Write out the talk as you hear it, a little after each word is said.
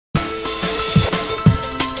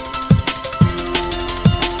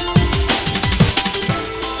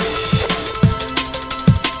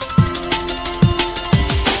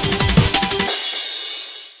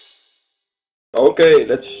Okay,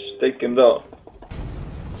 let's take him down.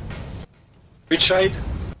 Which side?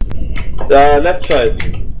 Left side.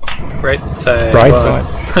 Right side. Right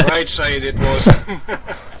side. Right side it was.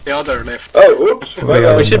 The other left. Oh, oops.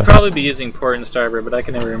 We should probably be using port and starboard, but I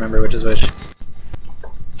can never remember which is which.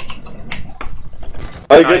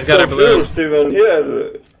 I he's got our balloon. Even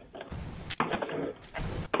here.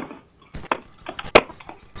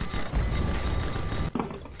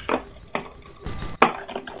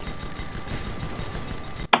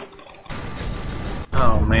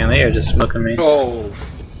 Oh man, they are just smoking me. Oh,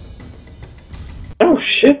 Oh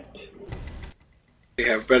shit. they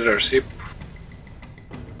have better ship.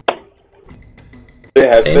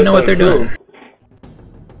 They know what they're doing.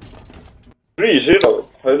 3-0.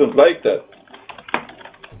 I don't like that.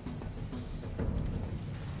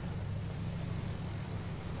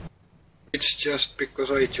 It's just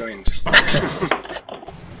because I joined.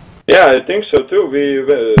 Yeah, I think so too.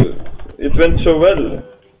 It went so well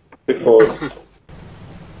before.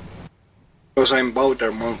 Because I'm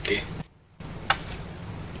Bowder Monkey.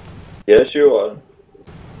 Yes, you are.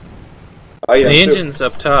 I am The too. engine's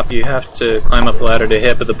up top, you have to climb up the ladder to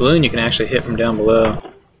hit, but the balloon you can actually hit from down below.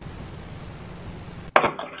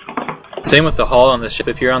 Same with the hull on the ship.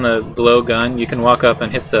 If you're on the below gun, you can walk up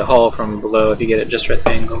and hit the hull from below if you get it just right at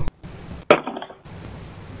the angle.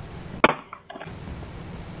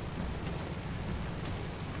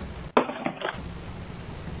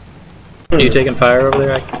 Are you taking fire over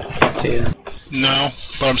there? I can't see you. No,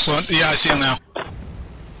 but I'm slow. Yeah, I see him now.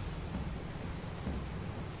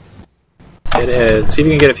 Get ahead. See if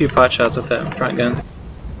you can get a few pot shots with that front gun.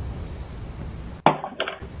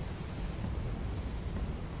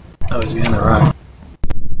 Oh, he's behind the rock.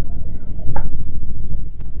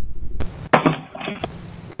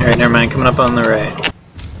 Alright, never mind. Coming up on the right.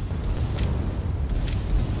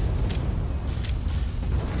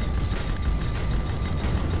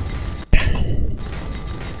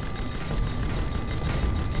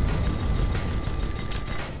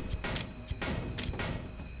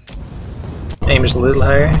 Aim just a little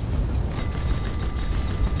higher.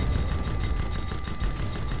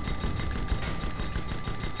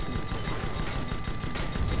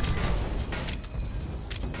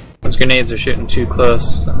 Those grenades are shooting too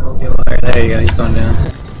close. So we'll get a little higher. There you go, he's going down.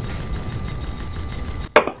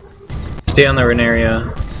 Stay on the run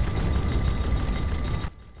area.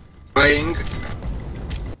 Flying.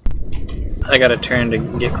 I gotta turn to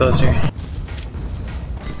get closer.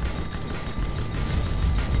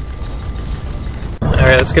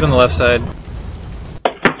 Alright, let's get on the left side.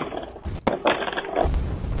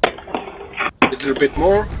 A little bit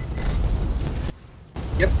more.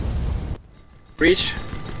 Yep. Reach.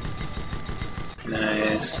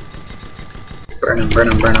 Nice. Burn him,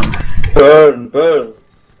 burn him, burn him. Burn, burn.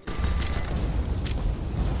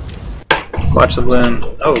 Watch the balloon.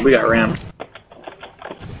 Oh, we got rammed.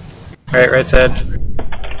 Alright, right side.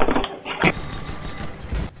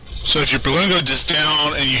 So if your balloon goes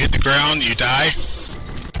down and you hit the ground, you die?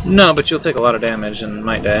 No, but you'll take a lot of damage and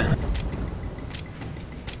might die.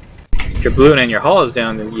 If your balloon and your hull is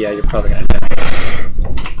down, then yeah, you're probably gonna die.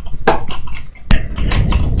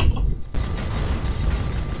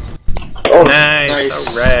 Oh,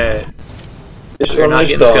 Nice. Alright. this You're one not is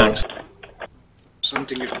getting down. skunked.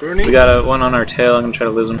 Something is burning. We got one on our tail. I'm gonna try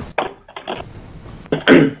to lose him.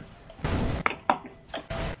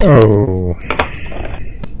 Oh.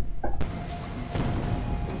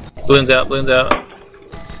 Balloon's out, balloon's out.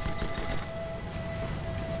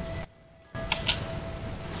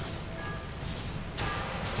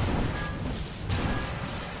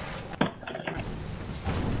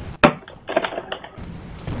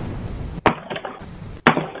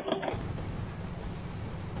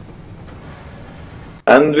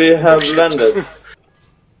 And we have landed.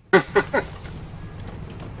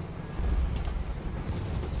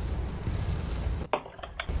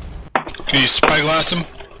 Can you spyglass him?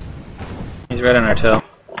 He's right on our tail.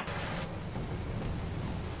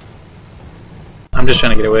 I'm just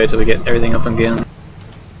trying to get away till we get everything up again.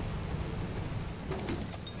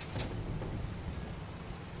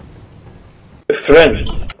 Friend.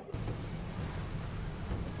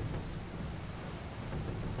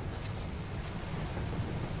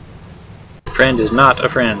 Friend is not a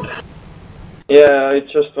friend. Yeah, I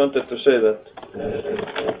just wanted to say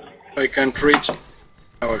that. I can't reach.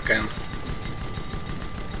 Now I can.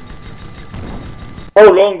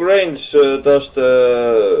 How long range does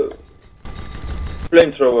the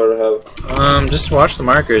flamethrower have? Just watch the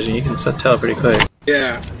markers and you can tell pretty quick.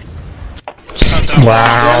 Yeah. It's not that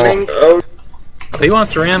Wow. Jamming. Oh, If he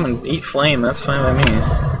wants to ram and eat flame, that's fine by me.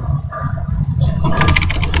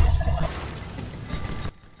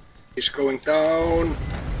 is going down.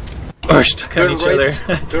 We're stuck on Turn each right, other.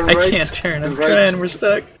 turn I right, can't turn. I'm turn right. trying. We're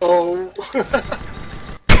stuck. Oh.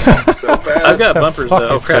 So bad. I've got bumpers fuck though.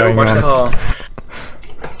 Oh is crap! going Watch on? the hall.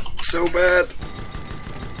 So bad.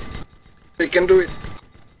 They can do it.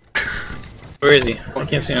 Where is he? I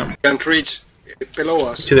can't see him. Can't reach below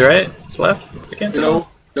us. To the right? To the left? I can't Below.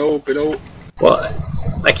 tell. No, below. Well,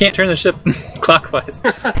 I can't turn the ship clockwise.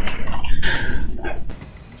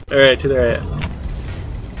 Alright, to the right.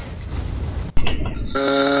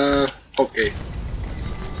 Okay.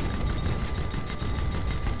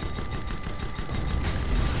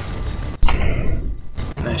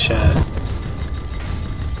 Nice shot.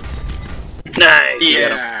 Nice! You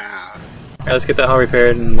got him. Yeah. Alright, let's get that hall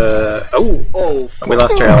repaired and, oh! Oh, We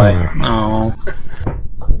lost our ally. Oh.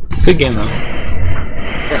 Good game though.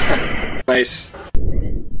 Nice.